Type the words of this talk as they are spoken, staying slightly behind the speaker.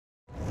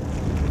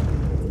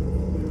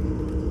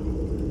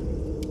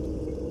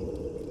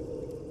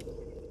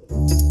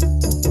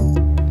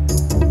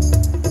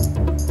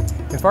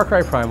Far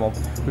Cry Primal,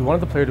 we wanted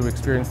the player to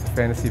experience the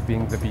fantasy of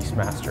being the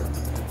Beastmaster.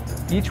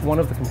 Each one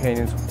of the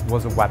companions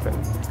was a weapon.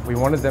 We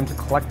wanted them to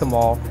collect them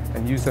all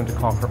and use them to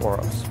conquer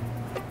Oros.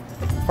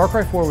 Far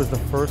Cry 4 was the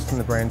first in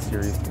the brand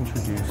series to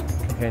introduce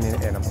companion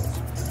animals.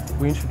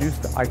 We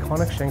introduced the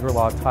iconic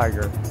Shangri-La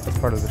Tiger as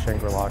part of the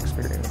Shangri-La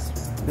experience.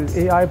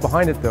 The AI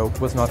behind it, though,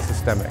 was not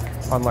systemic,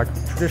 unlike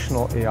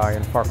traditional AI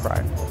in Far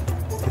Cry.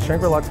 The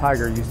Shangri-La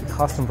Tiger used a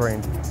custom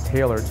brain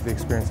tailored to the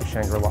experience of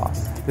Shangri-La.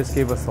 This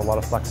gave us a lot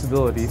of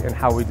flexibility in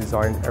how we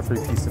designed every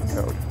piece of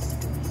code.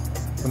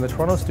 When the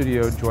Toronto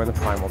studio joined the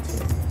Primal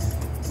team,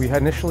 we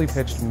had initially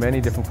pitched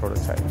many different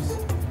prototypes.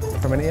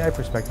 From an AI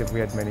perspective, we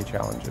had many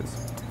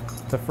challenges.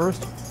 The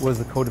first was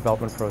the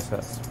co-development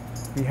process.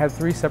 We had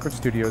 3 separate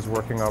studios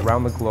working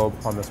around the globe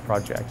on this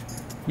project.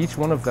 Each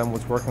one of them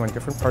was working on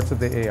different parts of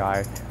the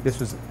AI. This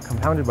was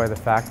compounded by the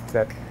fact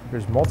that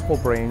there's multiple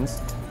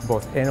brains,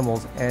 both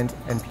animals and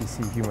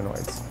NPC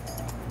humanoids.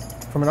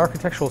 From an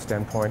architectural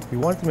standpoint, we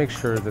wanted to make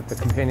sure that the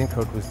companion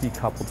code was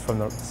decoupled from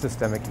the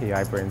systemic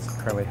AI brains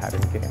currently had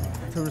in game.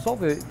 To resolve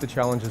the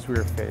challenges we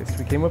were faced,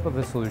 we came up with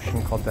a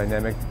solution called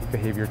dynamic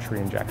behavior tree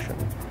injection.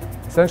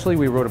 Essentially,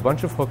 we wrote a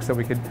bunch of hooks that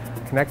we could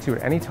connect to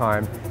at any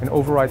time and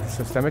override the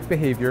systemic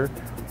behavior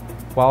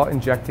while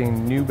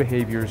injecting new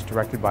behaviors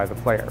directed by the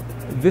player.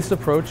 This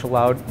approach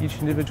allowed each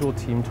individual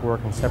team to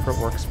work in separate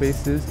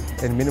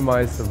workspaces and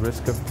minimize the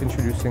risk of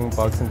introducing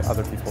bugs into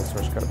other people's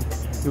source code.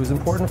 It was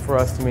important for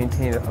us to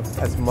maintain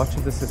as much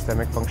of the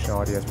systemic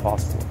functionality as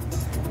possible.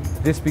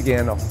 This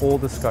began a whole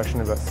discussion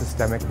about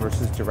systemic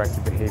versus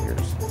directed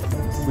behaviors.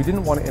 We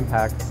didn't want to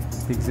impact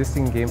the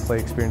existing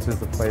gameplay experiences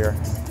the player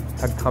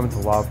had come to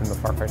love in the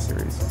Far Cry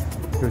series.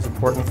 It was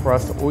important for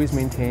us to always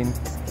maintain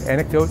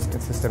anecdotes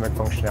and systemic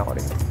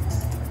functionality.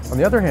 On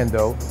the other hand,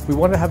 though, we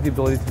wanted to have the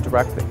ability to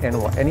direct the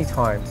animal at any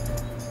time.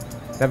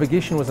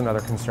 Navigation was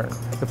another concern.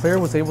 The player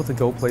was able to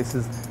go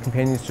places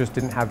companions just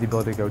didn't have the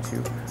ability to go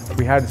to.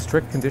 We had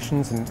strict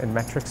conditions and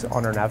metrics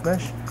on our nav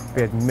mesh.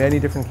 We had many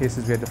different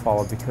cases we had to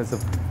follow because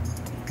of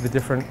the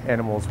different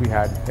animals we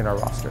had in our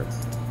roster.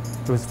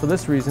 It was for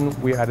this reason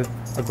we added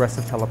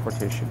aggressive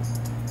teleportation.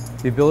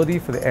 The ability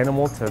for the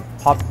animal to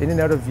pop in and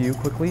out of view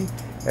quickly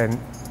and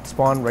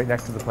spawn right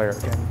next to the player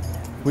again.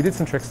 We did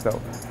some tricks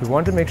though. We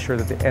wanted to make sure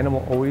that the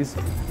animal always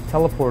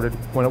teleported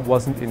when it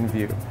wasn't in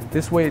view.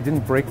 This way it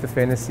didn't break the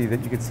fantasy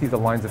that you could see the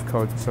lines of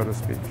code, so to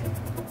speak.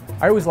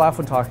 I always laugh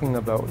when talking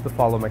about the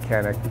follow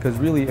mechanic because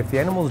really if the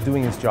animal is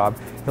doing his job,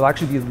 he'll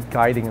actually be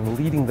guiding and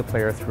leading the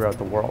player throughout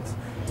the world.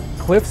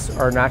 Cliffs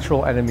are a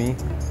natural enemy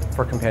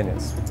for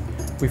companions.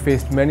 We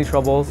faced many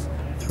troubles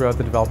throughout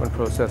the development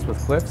process with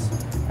cliffs.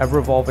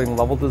 Ever-evolving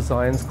level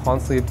designs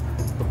constantly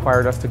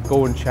required us to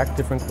go and check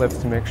different cliffs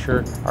to make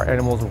sure our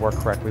animals would work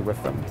correctly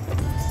with them.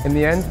 In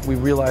the end, we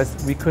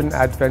realized we couldn't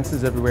add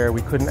fences everywhere,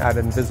 we couldn't add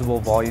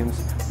invisible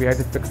volumes, we had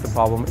to fix the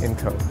problem in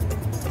code.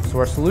 So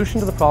our solution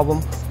to the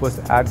problem was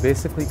to add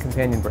basically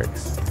companion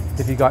brakes.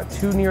 If you got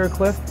too near a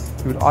cliff,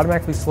 you would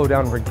automatically slow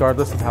down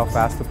regardless of how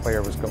fast the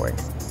player was going.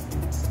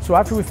 So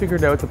after we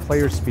figured out the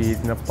player's speed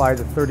and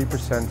applied a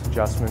 30%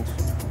 adjustment,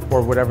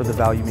 or whatever the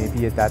value may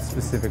be at that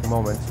specific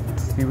moment,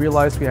 we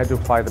realized we had to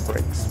apply the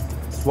brakes.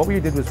 So what we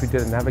did was we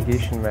did a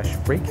navigation mesh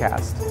brake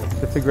cast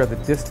to figure out the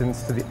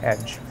distance to the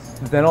edge.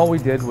 Then all we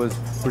did was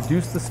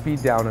reduce the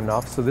speed down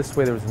enough so this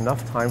way there was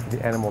enough time for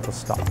the animal to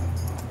stop.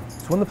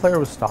 So when the player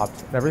was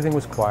stopped and everything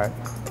was quiet,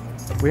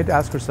 we had to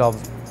ask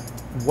ourselves,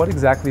 what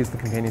exactly is the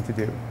companion to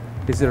do?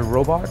 Is it a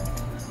robot?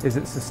 Is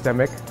it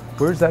systemic?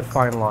 Where's that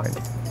fine line?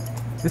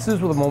 This is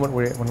the moment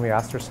when we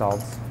asked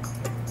ourselves,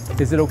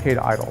 is it okay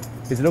to idle?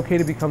 Is it okay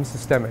to become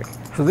systemic?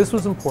 So this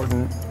was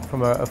important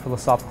from a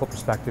philosophical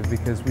perspective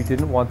because we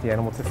didn't want the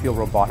animal to feel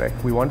robotic.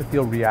 We wanted to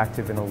feel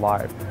reactive and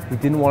alive. We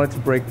didn't want it to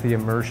break the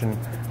immersion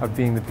of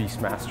being the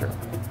Beastmaster.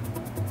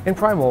 In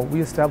Primal, we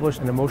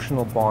established an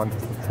emotional bond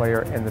with the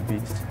player and the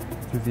beast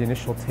through the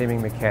initial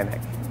taming mechanic.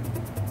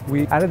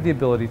 We added the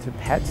ability to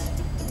pet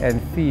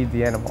and feed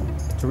the animal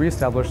to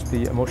reestablish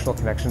the emotional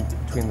connection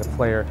between the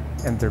player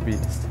and their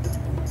beast.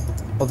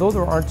 Although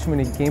there aren't too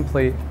many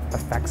gameplay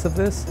effects of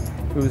this,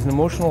 it was an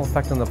emotional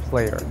effect on the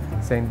player,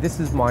 saying, this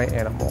is my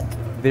animal.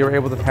 They were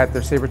able to pet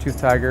their saber-toothed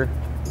tiger,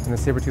 and the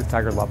saber-toothed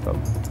tiger loved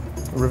them.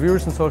 The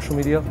reviewers on social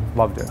media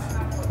loved it.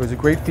 It was a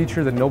great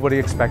feature that nobody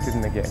expected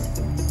in the game.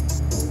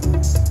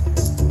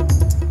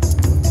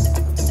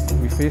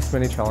 We faced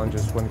many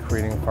challenges when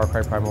creating Far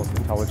Cry Primal's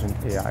intelligent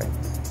AI.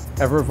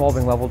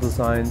 Ever-evolving level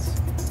designs,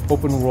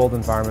 open-world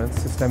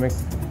environments, systemic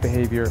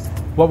behavior.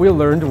 What we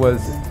learned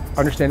was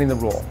understanding the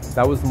role.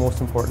 That was the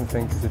most important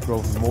thing because it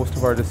drove most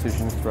of our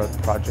decisions throughout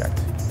the project.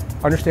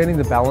 Understanding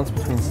the balance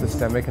between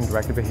systemic and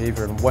directed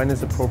behavior and when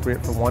is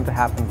appropriate for one to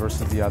happen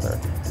versus the other.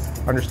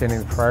 Understanding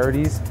the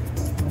priorities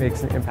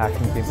makes an impact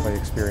in the gameplay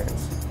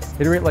experience.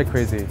 Iterate like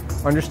crazy.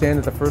 Understand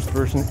that the first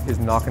version is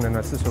not going to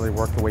necessarily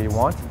work the way you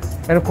want.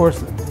 And of course,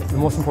 the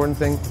most important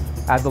thing,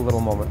 add the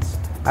little moments.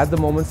 Add the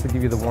moments that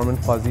give you the warm and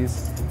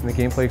fuzzies in the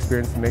gameplay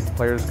experience to make the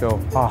players go,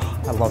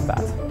 oh, I love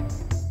that.